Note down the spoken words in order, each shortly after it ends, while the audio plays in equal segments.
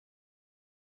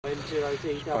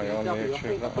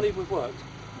0DWW. I believe we've worked.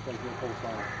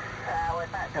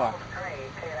 What?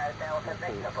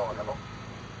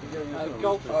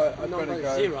 Golf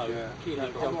number 0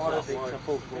 Kilo Delta Victor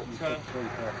portable.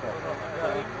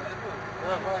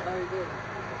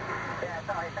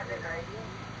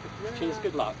 Cheers,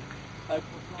 good luck.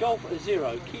 Golf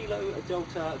 0 Kilo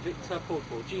Delta Victor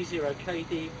portable G0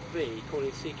 KDV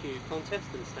calling CQ contest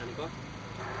and standing by.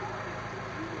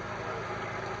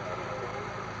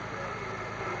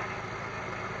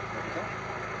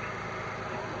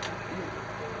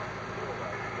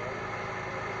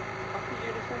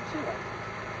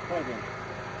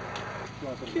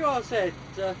 QRZ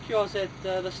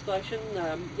the station,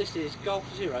 this is Golf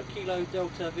 0 Kilo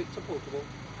Delta Victor portable.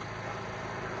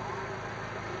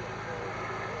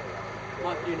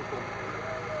 Mike uniform.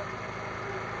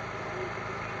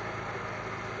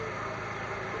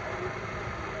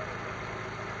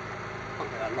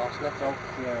 Can't get that last letter.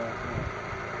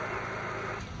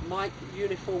 Mike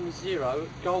uniform 0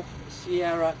 Golf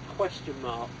Sierra question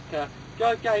mark.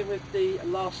 Go again with the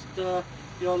last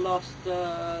your last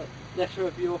letter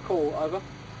of your call, over.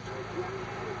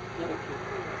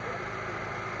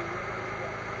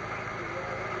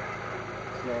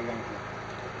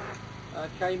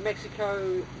 Okay,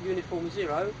 Mexico uniform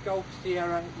 0 Golf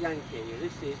Sierra Yankee.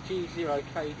 This is G0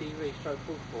 KDV stroke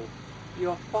portable.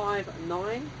 You're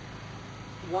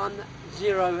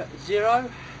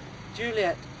 59100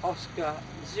 Juliet Oscar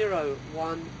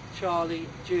 01 Charlie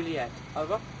Juliet,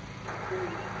 over.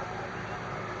 20.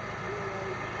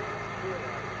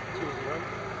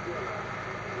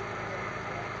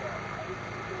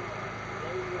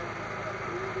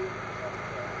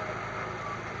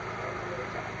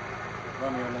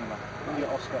 Romeo Lima. India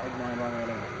Oscar 89 Romeo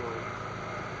Lima.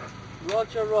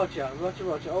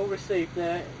 Roger. All received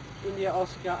there. India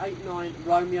Oscar 89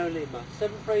 Romeo Lima.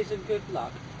 7 praise and good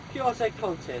luck. QRZ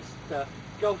contest.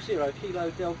 Golf 0 Kilo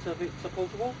Delta Victor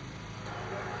portable.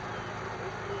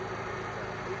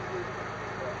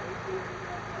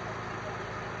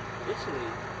 Italy.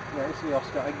 Yeah, Italy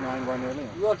Oscar 89 Romeo Lima.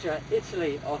 Roger,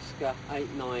 Italy Oscar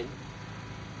 89.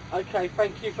 Okay,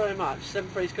 thank you very much. 7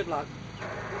 praise, good luck.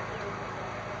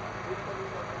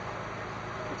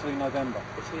 Italy November.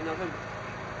 Italy November.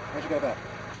 Where'd you go back?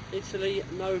 Italy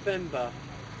November.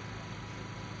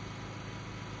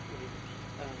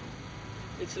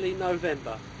 Italy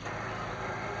November.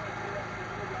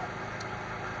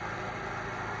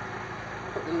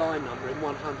 Put the line number in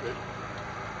 100.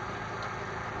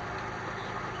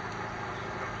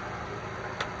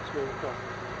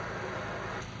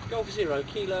 Golf 0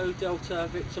 Kilo Delta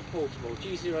Victor portable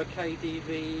G0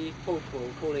 KDV portable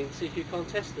calling CQ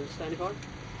contestant, standing by.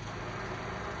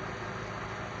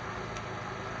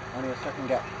 Only a second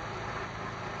gap.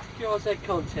 QRZ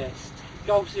contest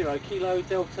Golf 0 Kilo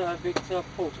Delta Victor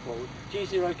portable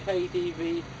G0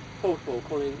 KDV portable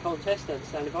calling contest and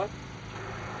standing by.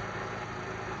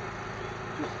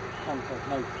 Just contact,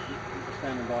 no,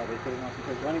 standing by, they put it nice and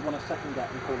quick. You only want a second gap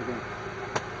and call it in.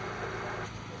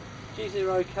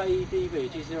 G0 KDV,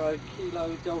 G0 Kilo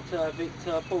Delta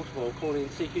Victor portable calling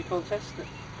CQ contest.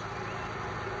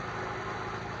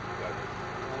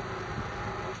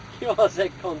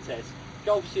 QRZ contest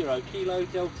Golf 0 Kilo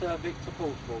Delta Victor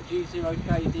portable G0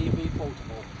 KDV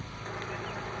portable.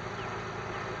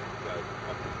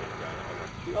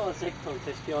 QRZ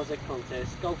contest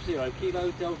Golf 0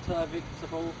 Kilo Delta Victor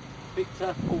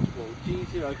portable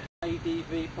G0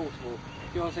 KDV portable.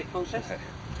 QRZ contest.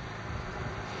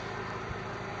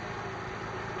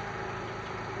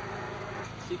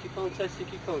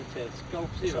 CQ contest,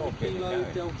 Golf 0 Kilo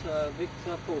Delta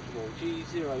Victor portable,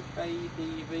 G0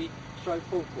 KDV stroke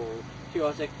portable,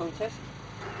 QRZ contest.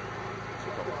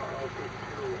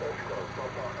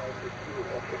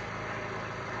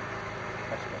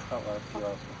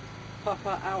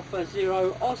 Papa Alpha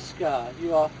 0 Oscar,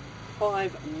 you are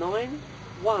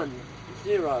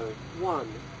 59101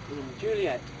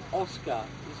 Juliet Oscar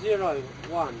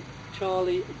 01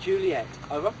 Charlie Juliet,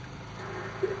 over.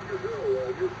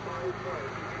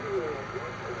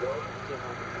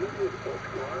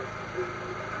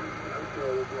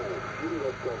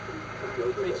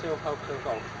 Retail Hotel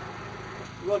Golf.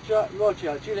 Roger,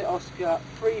 Juliet Oscar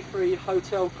 33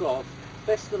 Hotel Golf.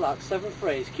 Best of luck, 7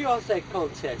 threes. QRZ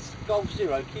contest. Golf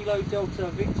 0 Kilo Delta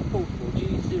Victor portable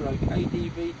G0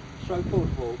 KDV stroke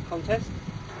portable contest.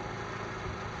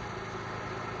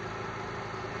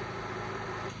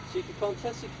 CQ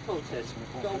contest.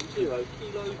 Golf 0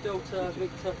 Kilo Delta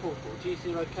Victor portable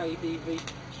G0 KDV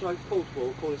stroke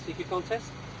portable calling CQ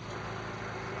contest.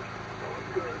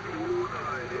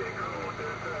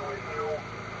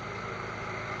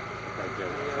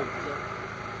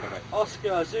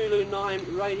 Oscar Zulu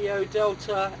 9 Radio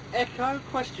Delta Echo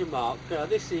question mark.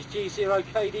 This is G0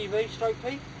 KDV stroke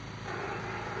P.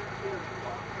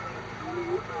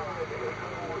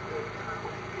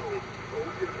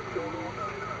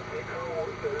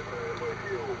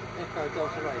 Echo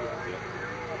Delta Radio.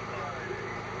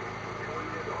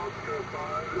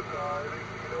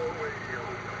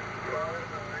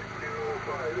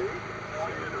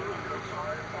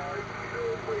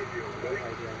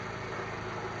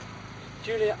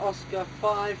 Juliet Oscar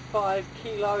 55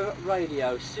 Kilo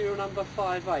Radio, serial number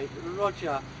 58.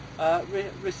 Roger,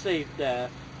 received there.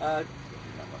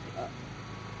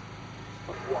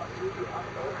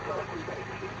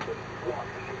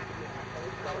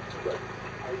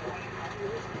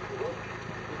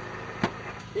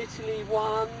 Italy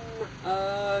 1,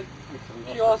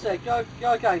 QRZ, go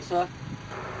again, sir.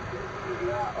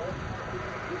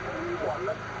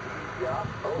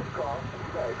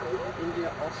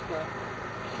 India Oscar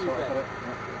Quebec.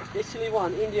 Italy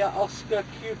 1, India Oscar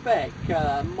Quebec,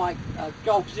 Mike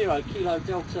Golf 0 Kilo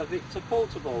Delta Victor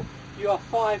Portable. You are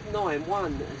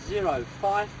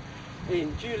 59105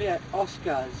 in Juliet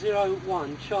Oscar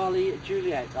 01 Charlie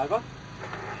Juliet. Over.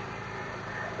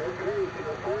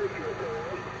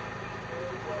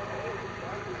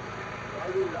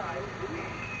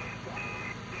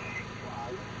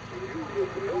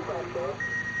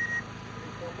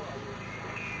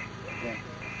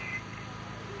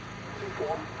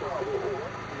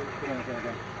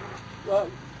 Well,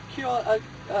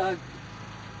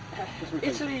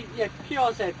 Italy, yeah,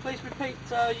 QRZ. Please repeat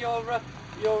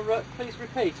please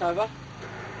repeat. Over.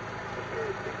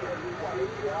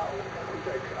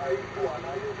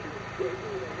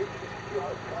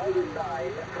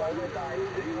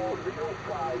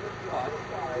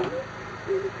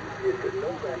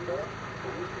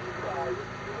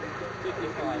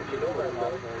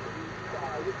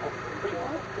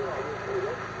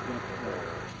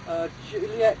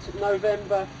 Juliet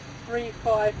November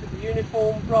 35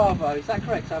 Uniform Bravo. Is that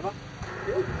correct, over?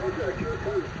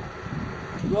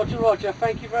 Roger, Roger.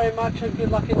 Thank you very much and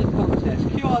good luck in the contest.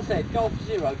 QRZ Golf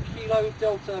 0 Kilo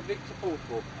Delta Victor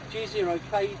Portable. G0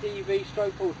 KDV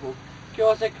stroke Portable.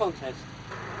 QRZ contest.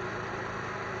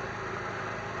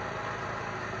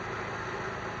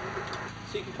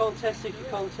 Seeker contest, seeker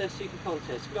contest, seeker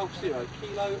contest. Golf 0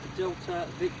 Kilo Delta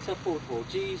Victor Portable.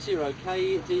 G0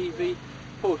 KDV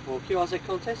Portable. QRZ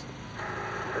contest.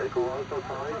 Echo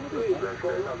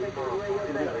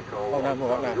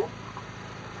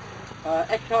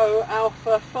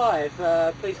Alpha 5,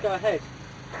 please go ahead.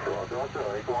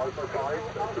 Echo Alpha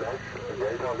 5 /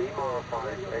 Delta Lima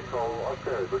 5 Echo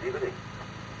Oscar, good evening.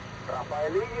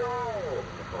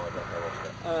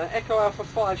 Echo Alpha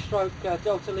 5 stroke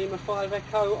Delta Lima 5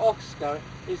 Echo Oscar,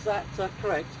 is that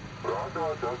correct?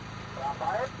 Roger.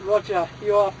 Roger,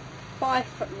 you are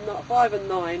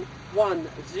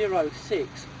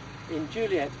 59106 in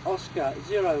Juliet Oscar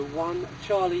 01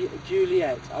 Charlie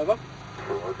Juliet. Over.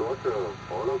 Roger,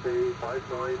 all okay,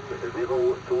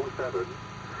 59027,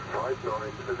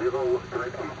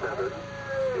 59027,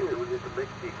 Juliet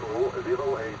Mexico,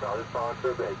 08 Alpha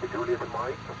Quebec, Juliet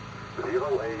Mike,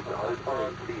 08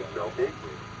 Alpha Clean, okay?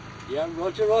 Yeah,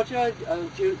 Roger, Roger.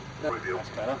 That's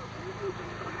better.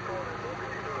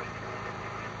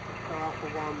 Alpha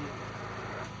 1.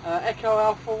 Echo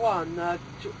Alpha 1,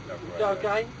 go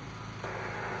again.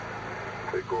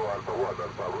 Echo Alpha 1,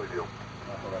 Alpha Radio.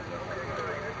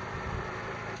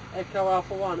 Echo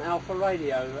Alpha 1, Alpha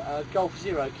Radio, Golf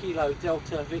 0 Kilo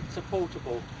Delta Victor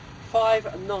Portable.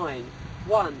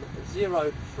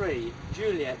 59103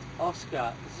 Juliet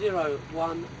Oscar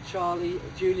 01 Charlie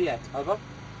Juliet. Over.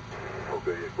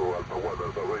 Okay, Echo Alpha 1,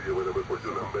 Alpha Radio, available for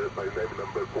you number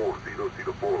 59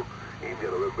 4004, India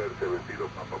November 70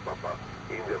 Papa,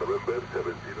 India November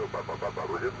 70 Papa,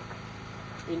 Roger.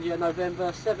 India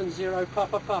November 70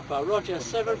 Papa. Roger,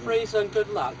 7 3s and good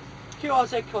luck.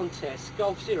 QRZ contest,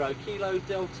 Golf 0 Kilo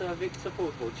Delta Victor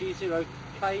Portable, G0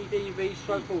 KDV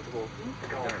stroke Portable.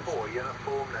 Golf 4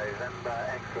 Uniform November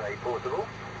X-ray Portable.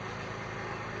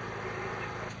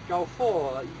 Golf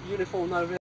 4 Uniform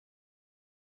November.